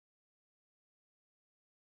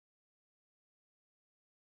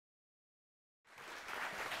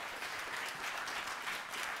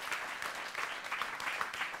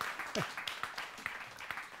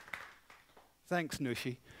Thanks,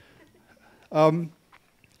 Nushi.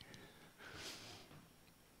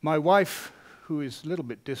 My wife, who is a little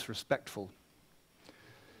bit disrespectful,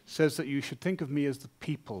 says that you should think of me as the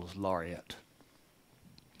people's laureate.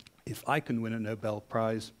 If I can win a Nobel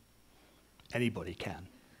Prize, anybody can.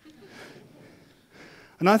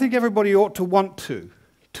 And I think everybody ought to want to,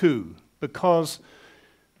 too, because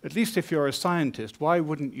at least if you're a scientist, why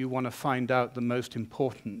wouldn't you want to find out the most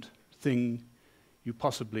important thing you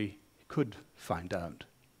possibly could find out?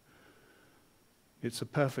 It's a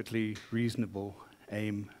perfectly reasonable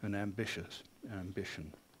aim and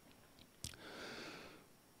ambition.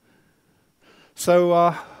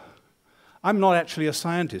 So I'm not actually a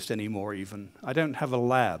scientist anymore even. I don't have a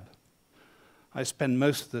lab. I spend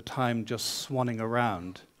most of the time just swanning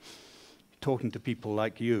around, talking to people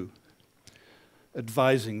like you,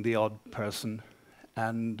 advising the odd person,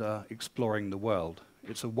 and exploring the world.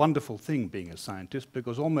 It's a wonderful thing being a scientist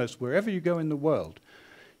because almost wherever you go in the world,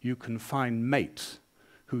 you can find mates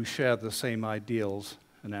who share the same ideals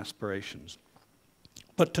and aspirations.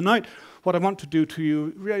 But tonight, what I want to do to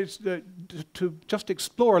you is to just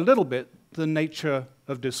explore a little bit the nature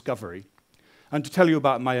of discovery and to tell you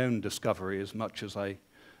about my own discovery as much as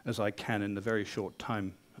I can in the very short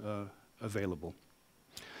time available.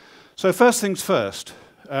 So first things first,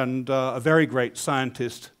 and a very great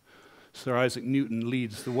scientist, Sir Isaac Newton,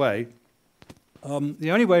 leads the way.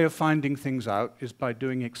 The only way of finding things out is by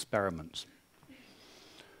doing experiments.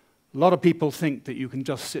 A lot of people think that you can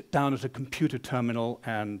just sit down at a computer terminal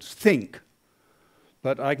and think.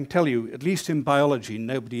 But I can tell you, at least in biology,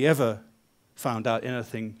 nobody ever found out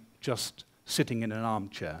anything just sitting in an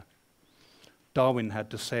armchair. Darwin had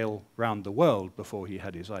to sail round the world before he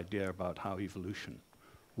had his idea about how evolution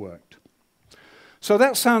worked. So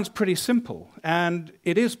that sounds pretty simple, and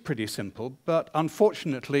it is pretty simple, but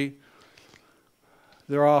unfortunately,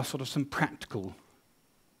 there are sort of some practical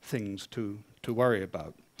things to worry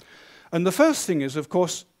about. And the first thing is, of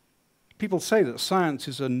course, people say that science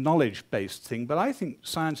is a knowledge-based thing, but I think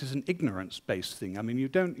science is an ignorance-based thing. I mean,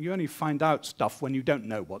 you only find out stuff when you don't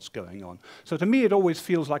know what's going on. So to me, it always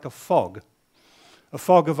feels like a fog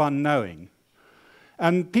of unknowing.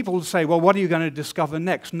 And people say, well, what are you going to discover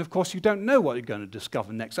next? And of course, you don't know what you're going to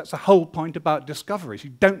discover next. That's the whole point about discoveries. You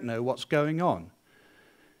don't know what's going on.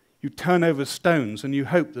 You turn over stones and you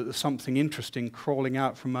hope that there's something interesting crawling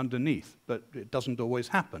out from underneath, but it doesn't always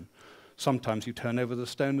happen. Sometimes you turn over the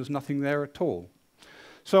stone, there's nothing there at all.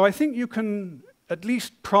 So I think you can at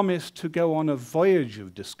least promise to go on a voyage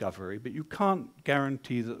of discovery, but you can't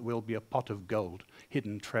guarantee that there will be a pot of gold,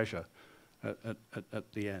 hidden treasure,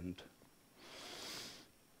 at the end.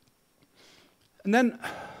 And then,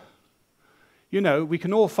 you know, we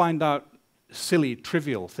can all find out silly,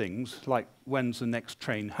 trivial things, like when's the next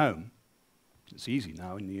train home. It's easy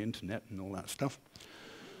now in the internet and all that stuff.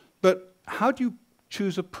 But how do you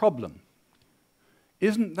choose a problem?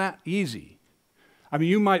 Isn't that easy? I mean,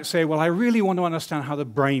 you might say, well, I really want to understand how the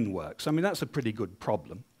brain works. I mean, that's a pretty good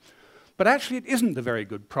problem. But actually, it isn't a very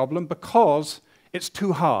good problem because it's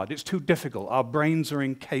too hard, it's too difficult. Our brains are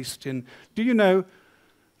encased in, do you know,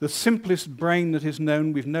 the simplest brain that is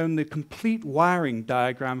known? We've known the complete wiring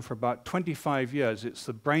diagram for about 25 years. It's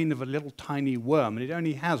the brain of a little tiny worm, and it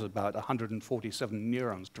only has about 147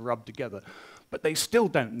 neurons to rub together. But they still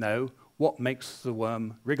don't know what makes the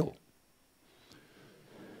worm wriggle.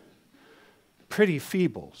 Pretty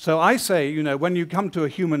feeble. So I say, you know, when you come to a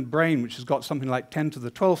human brain which has got something like 10 to the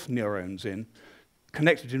 12th neurons in,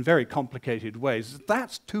 connected in very complicated ways,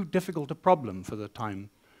 that's too difficult a problem for the time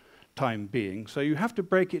being. So you have to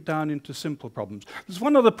break it down into simple problems. There's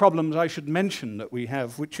one other problem I should mention that we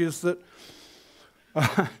have, which is that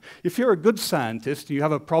if you're a good scientist, you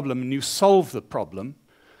have a problem and you solve the problem,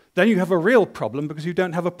 then you have a real problem because you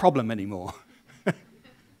don't have a problem anymore.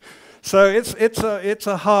 So it's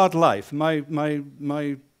a hard life. My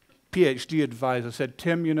PhD advisor said,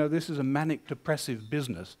 Tim, you know, this is a manic depressive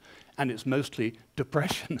business, and it's mostly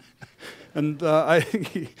depression. And I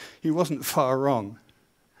think he wasn't far wrong.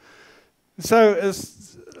 So,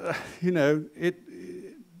 you know,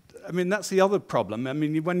 I mean, that's the other problem. I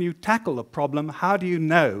mean, when you tackle a problem, how do you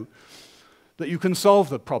know that you can solve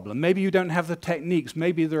the problem? Maybe you don't have the techniques.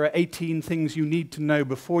 Maybe there are 18 things you need to know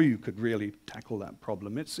before you could really tackle that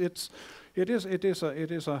problem. It is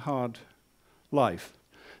a hard life.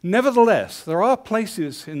 Nevertheless, there are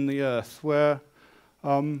places in the earth where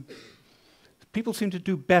people seem to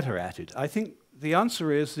do better at it. I think the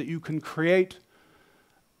answer is that you can create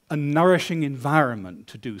a nourishing environment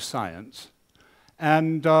to do science,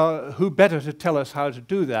 And who better to tell us how to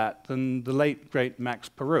do that than the late, great Max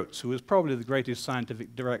Perutz, who was probably the greatest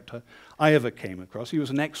scientific director I ever came across. He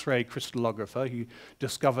was an X-ray crystallographer. He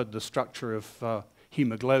discovered the structure of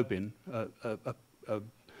hemoglobin, a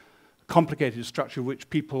complicated structure which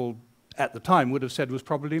people at the time would have said was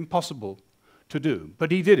probably impossible to do.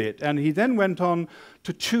 But he did it, and he then went on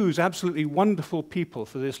to choose absolutely wonderful people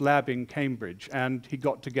for this lab in Cambridge, and he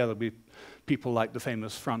got together with people like the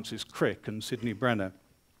famous Francis Crick and Sidney Brenner.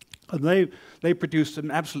 And they produced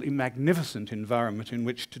an absolutely magnificent environment in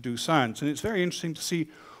which to do science, and it's very interesting to see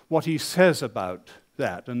what he says about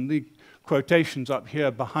that. And the quotations up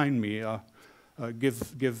here behind me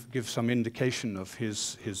give some indication of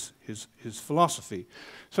his philosophy.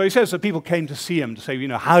 So he says that people came to see him to say, you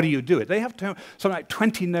know, how do you do it? They have to have something like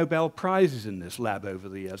 20 Nobel Prizes in this lab over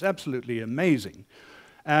the years. Absolutely amazing.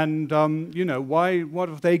 And, you know, what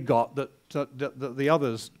have they got that the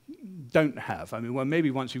others don't have? I mean, well, maybe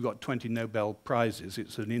once you've got 20 Nobel Prizes,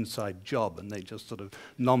 it's an inside job, and they just sort of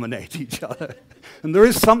nominate each other. And there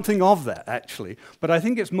is something of that, actually. But I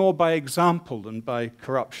think it's more by example than by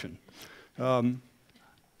corruption. Yeah,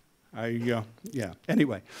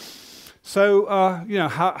 anyway. So, you know,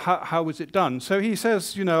 how was it done? So he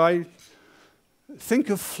says, you know, I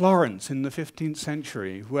think of Florence in the 15th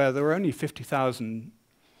century, where there were only 50,000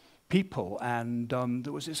 people, and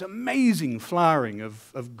there was this amazing flowering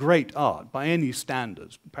of great art by any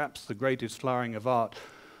standards, perhaps the greatest flowering of art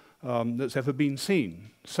that's ever been seen.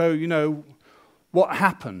 So, you know, what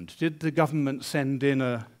happened? Did the government send in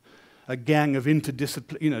a gang of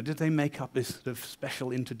interdisciplinary, you know, did they make up this sort of special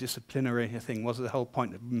interdisciplinary thing? Was the whole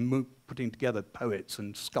point of putting together poets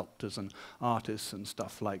and sculptors and artists and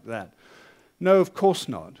stuff like that? No, of course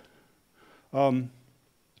not.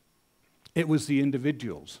 It was the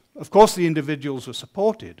individuals. Of course the individuals were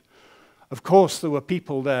supported. Of course there were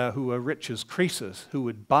people there who were rich as Croesus who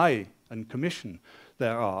would buy and commission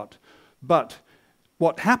their art. But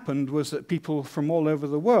what happened was that people from all over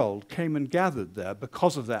the world came and gathered there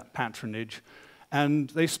because of that patronage, and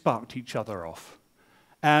they sparked each other off.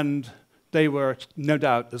 And they were, no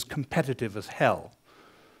doubt, as competitive as hell.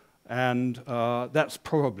 And that's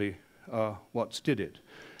probably what did it.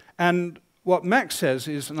 And what Max says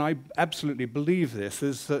is, and I absolutely believe this,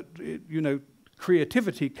 is that, you know,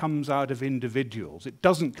 creativity comes out of individuals. It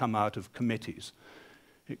doesn't come out of committees.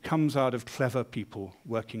 It comes out of clever people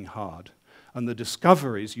working hard. And the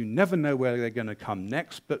discoveries, you never know where they're going to come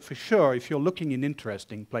next, but for sure, if you're looking in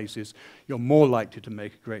interesting places, you're more likely to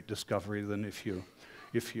make a great discovery than if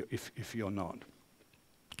you're not.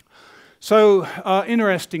 So,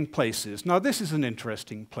 interesting places. Now, this is an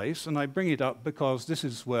interesting place, and I bring it up because this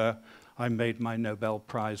is where I made my Nobel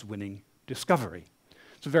Prize winning discovery.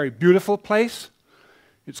 It's a very beautiful place.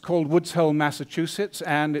 It's called Woods Hole, Massachusetts,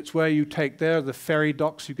 and it's where you take there the ferry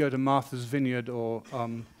docks. You go to Martha's Vineyard or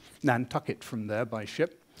Nantucket from there by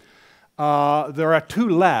ship. There are 2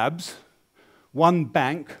 labs, 1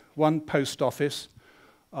 bank, 1 post office,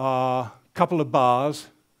 couple of bars,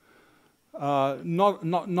 not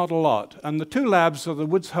a lot. And the 2 labs are the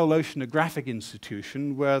Woods Hole Oceanographic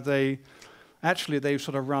Institution, where they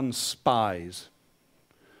sort of run spies.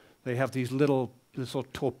 They have these little sort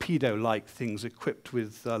of torpedo-like things equipped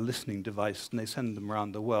with a listening device, and they send them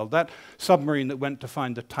around the world. That submarine that went to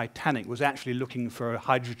find the Titanic was actually looking for a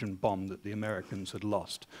hydrogen bomb that the Americans had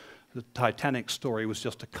lost. The Titanic story was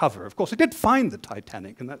just a cover. Of course, it did find the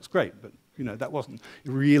Titanic, and that's great, but you know, that wasn't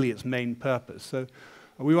really its main purpose. So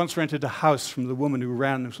we once rented a house from the woman who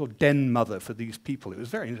ran a sort of den mother for these people. It was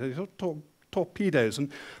very interesting. Torpedoes,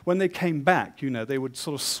 and when they came back, you know, they would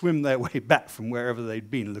sort of swim their way back from wherever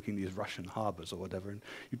they'd been, looking at these Russian harbors or whatever, and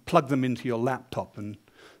you plug them into your laptop and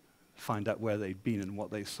find out where they'd been and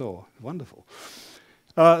what they saw. Wonderful.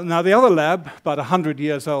 Now, the other lab, about 100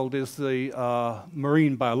 years old, is the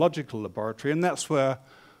Marine Biological Laboratory, and that's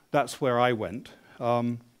where I went,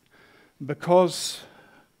 because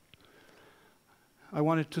I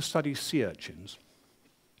wanted to study sea urchins.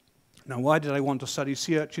 Now, why did I want to study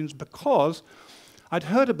sea urchins? Because I'd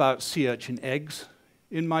heard about sea urchin eggs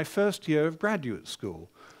in my first year of graduate school.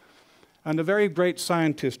 And a very great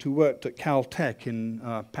scientist who worked at Caltech in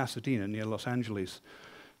Pasadena, near Los Angeles,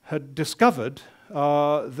 had discovered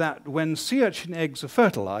that when sea urchin eggs are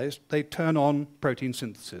fertilized, they turn on protein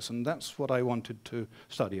synthesis, and that's what I wanted to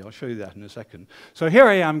study. I'll show you that in a second. So here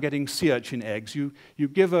I am getting sea urchin eggs. You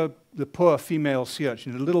give the poor female sea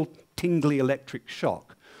urchin a little tingly electric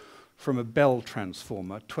shock from a Bell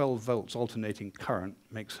transformer, 12 volts alternating current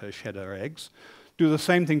makes her shed her eggs. Do the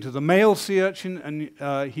same thing to the male sea urchin,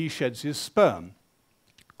 and he sheds his sperm.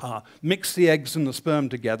 Mix the eggs and the sperm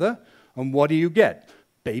together, and what do you get?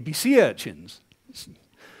 Baby sea urchins.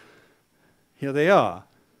 Here they are.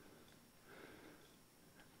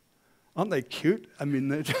 Aren't they cute? I mean,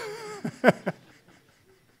 they're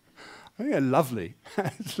I think they're lovely,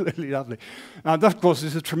 absolutely lovely. Now, of course,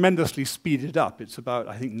 this is tremendously speeded up. It's about,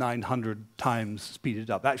 I think, 900 times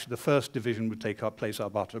speeded up. Actually, the first division would take place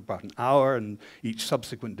after about an hour, and each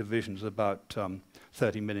subsequent division is about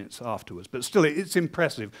 30 minutes afterwards. But still, it's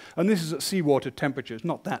impressive. And this is at seawater temperature. It's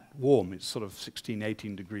not that warm. It's sort of 16,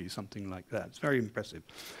 18 degrees, something like that. It's very impressive.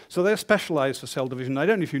 So they're specialized for cell division. I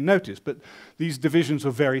don't know if you noticed, but these divisions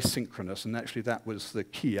were very synchronous, and actually that was the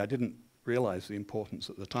key. I didn't realize the importance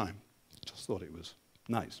at the time. Just thought it was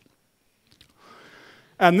nice.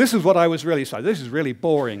 And this is what I was really saying. This is really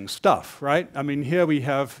boring stuff, right? I mean, here we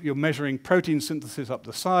have, you're measuring protein synthesis up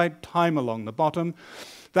the side, time along the bottom.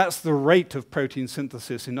 That's the rate of protein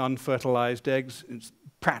synthesis in unfertilized eggs. It's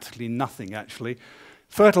practically nothing, actually.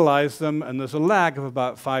 Fertilize them, and there's a lag of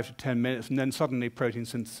about 5 to 10 minutes, and then suddenly protein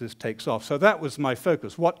synthesis takes off. So that was my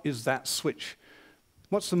focus. What is that switch?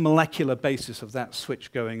 What's the molecular basis of that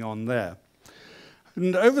switch going on there?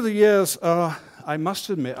 And over the years, I must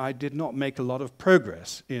admit, I did not make a lot of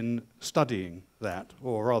progress in studying that,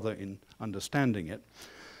 or rather in understanding it.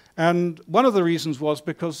 And one of the reasons was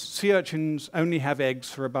because sea urchins only have eggs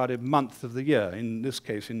for about a month of the year, in this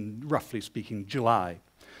case, in roughly speaking, July.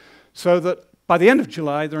 So that by the end of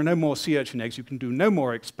July, there are no more sea urchin eggs. You can do no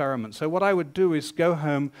more experiments. So what I would do is go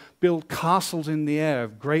home, build castles in the air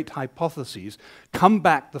of great hypotheses, come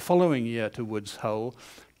back the following year to Woods Hole,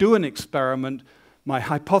 do an experiment. My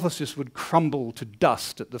hypothesis would crumble to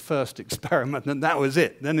dust at the first experiment, and that was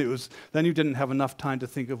it. Then you didn't have enough time to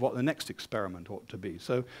think of what the next experiment ought to be.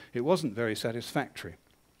 So it wasn't very satisfactory.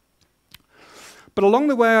 But along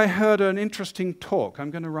the way, I heard an interesting talk.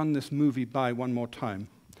 I'm going to run this movie by one more time,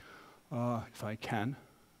 if I can.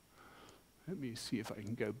 Let me see if I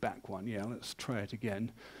can go back one. Yeah, let's try it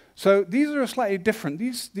again. So these are slightly different.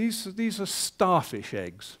 These are starfish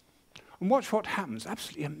eggs. And watch what happens.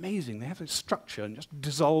 Absolutely amazing. They have a structure and just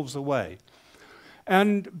dissolves away.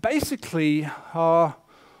 And basically,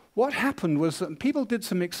 what happened was that people did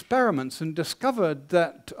some experiments and discovered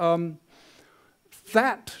that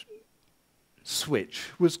that switch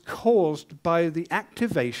was caused by the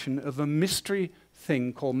activation of a mystery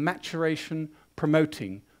thing called maturation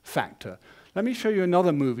promoting factor. Let me show you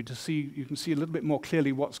another movie to see, you can see a little bit more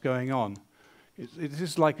clearly what's going on. It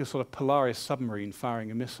is like a sort of Polaris submarine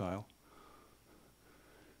firing a missile.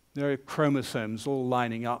 There are chromosomes all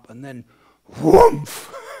lining up, and then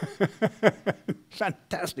whoomph!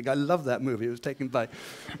 Fantastic. I love that movie. It was taken by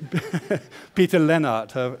Peter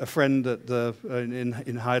Lennart, a friend at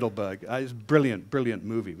in Heidelberg. It's a brilliant, brilliant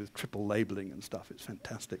movie with triple labeling and stuff. It's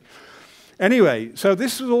fantastic. Anyway, so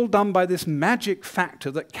this was all done by this magic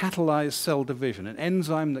factor that catalyzed cell division, an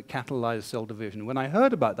enzyme that catalyzed cell division. When I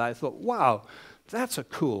heard about that, I thought, wow, that's a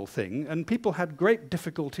cool thing. And people had great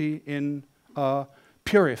difficulty in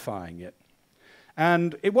purifying it.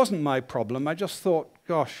 And it wasn't my problem. I just thought,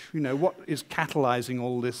 gosh, you know, what is catalyzing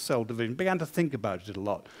all this cell division? Began to think about it a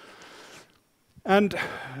lot. And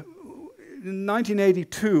in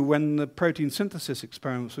 1982, when the protein synthesis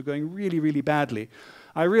experiments were going really, really badly,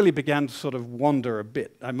 I really began to sort of wander a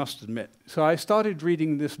bit, I must admit. So I started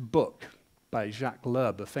reading this book by Jacques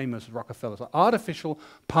Loeb, a famous Rockefeller, Artificial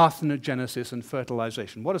Parthenogenesis and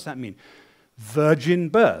Fertilization. What does that mean? Virgin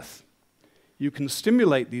birth. You can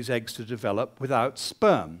stimulate these eggs to develop without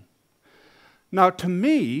sperm. Now, to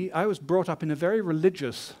me, I was brought up in a very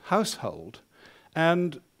religious household,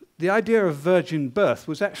 and the idea of virgin birth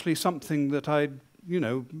was actually something that I'd,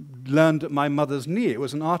 learned at my mother's knee. It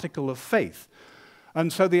was an article of faith.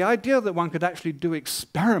 And so the idea that one could actually do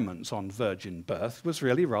experiments on virgin birth was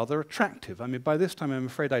really rather attractive. I mean, by this time, I'm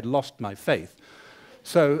afraid I'd lost my faith.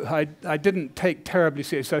 So I didn't take terribly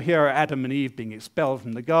seriously. So here are Adam and Eve being expelled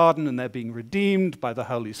from the garden, and they're being redeemed by the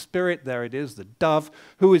Holy Spirit. There it is, the dove.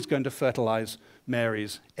 Who is going to fertilize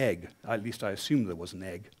Mary's egg? At least I assume there was an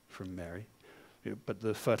egg from Mary. But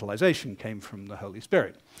the fertilization came from the Holy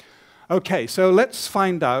Spirit. Okay, so let's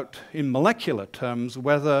find out in molecular terms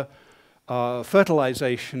whether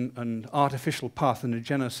fertilization and artificial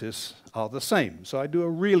parthenogenesis are the same. So I do a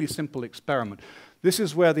really simple experiment. This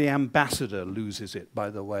is where the ambassador loses it,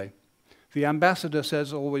 by the way. The ambassador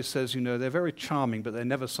always says, they're very charming, but they're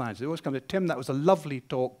never science. They always come to, Tim, that was a lovely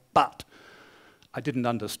talk, but I didn't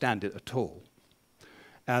understand it at all.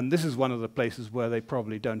 And this is one of the places where they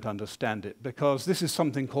probably don't understand it, because this is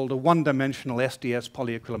something called a one-dimensional SDS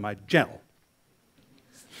polyacrylamide gel.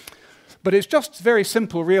 But it's just very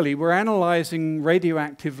simple, really. We're analyzing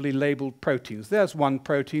radioactively labeled proteins. There's one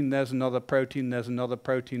protein, there's another protein, there's another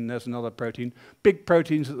protein, there's another protein. Big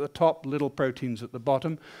proteins at the top, little proteins at the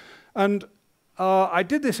bottom. And I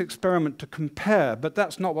did this experiment to compare, but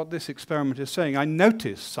that's not what this experiment is saying. I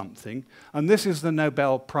noticed something, and this is the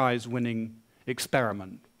Nobel Prize winning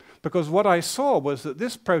experiment. Because what I saw was that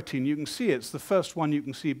this protein, you can see it's the first one you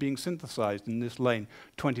can see being synthesized in this lane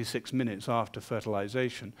 26 minutes after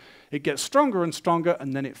fertilization. It gets stronger and stronger,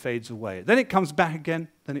 and then it fades away. Then it comes back again,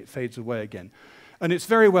 then it fades away again. And it's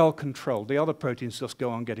very well controlled. The other proteins just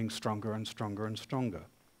go on getting stronger and stronger and stronger.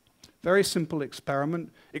 Very simple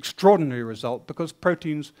experiment, extraordinary result, because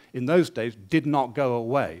proteins in those days did not go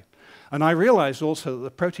away. And I realized also that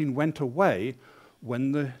the protein went away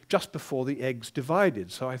when just before the eggs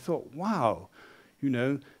divided. So I thought, wow, you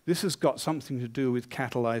know, this has got something to do with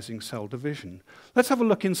catalyzing cell division. Let's have a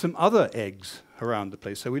look in some other eggs around the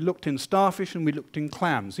place. So we looked in starfish and we looked in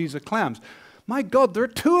clams. These are clams. My God, there are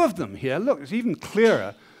two of them here. Look, it's even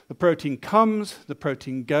clearer. The protein comes, the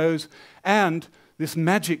protein goes, and this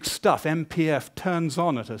magic stuff, MPF, turns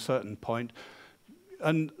on at a certain point.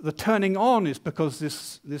 And the turning on is because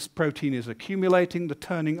this protein is accumulating. The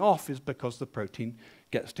turning off is because the protein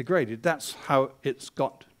gets degraded. That's how it's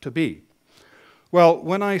got to be. Well,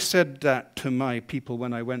 when I said that to my people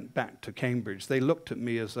when I went back to Cambridge, they looked at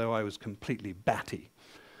me as though I was completely batty.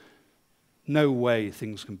 No way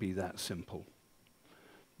things can be that simple.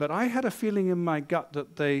 But I had a feeling in my gut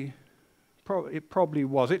that it probably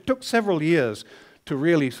was. It took several years to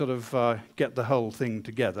really sort of get the whole thing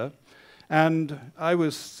together. And I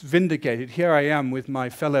was vindicated. Here I am with my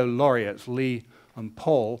fellow laureates, Lee and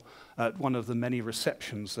Paul, at one of the many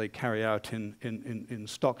receptions they carry out in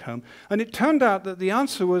Stockholm. And it turned out that the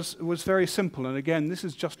answer was very simple. And again, this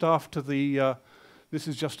is just after the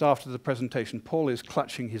presentation. Paul is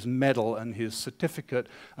clutching his medal and his certificate,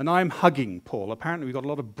 and I'm hugging Paul. Apparently we got a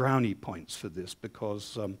lot of brownie points for this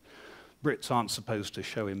because Brits aren't supposed to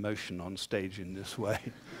show emotion on stage in this way.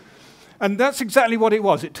 And that's exactly what it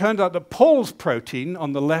was. It turned out that Paul's protein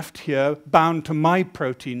on the left here bound to my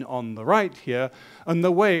protein on the right here, and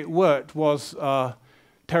the way it worked was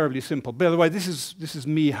terribly simple. By the way, this is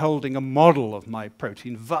me holding a model of my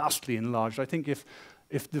protein, vastly enlarged. I think if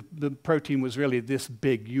the protein was really this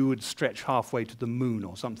big, you would stretch halfway to the moon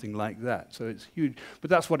or something like that. So it's huge.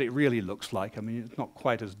 But that's what it really looks like. I mean, it's not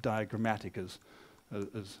quite as diagrammatic as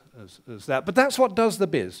that. But that's what does the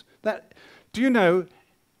biz. Do you know,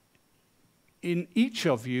 in each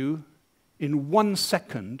of you, in 1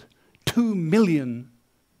 second, 2 million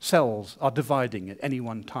cells are dividing at any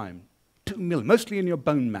one time. 2 million, mostly in your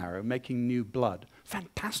bone marrow, making new blood.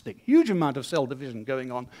 Fantastic. Huge amount of cell division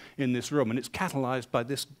going on in this room, and it's catalyzed by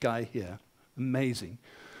this guy here. Amazing.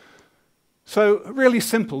 So really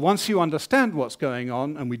simple. Once you understand what's going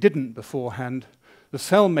on, and we didn't beforehand, the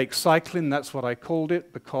cell makes cyclin. That's what I called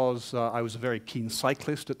it, because I was a very keen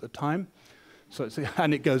cyclist at the time. So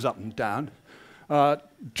and it goes up and down.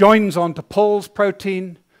 Joins onto Paul's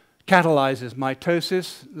protein, catalyzes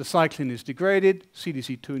mitosis, the cyclin is degraded,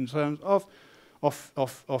 CDC2 turns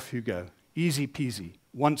off you go. Easy peasy,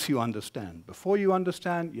 once you understand. Before you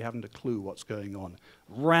understand, you haven't a clue what's going on.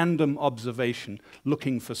 Random observation,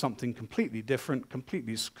 looking for something completely different,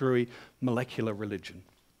 completely screwy, molecular religion.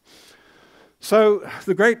 So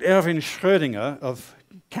the great Erwin Schrödinger of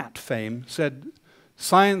cat fame said,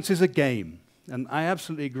 science is a game. And I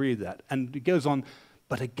absolutely agree with that. And it goes on,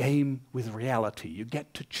 but a game with reality. You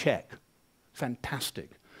get to check.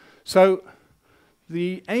 Fantastic. So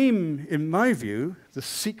the aim, in my view, the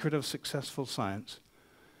secret of successful science,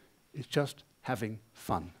 is just having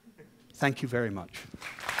fun. Thank you very much.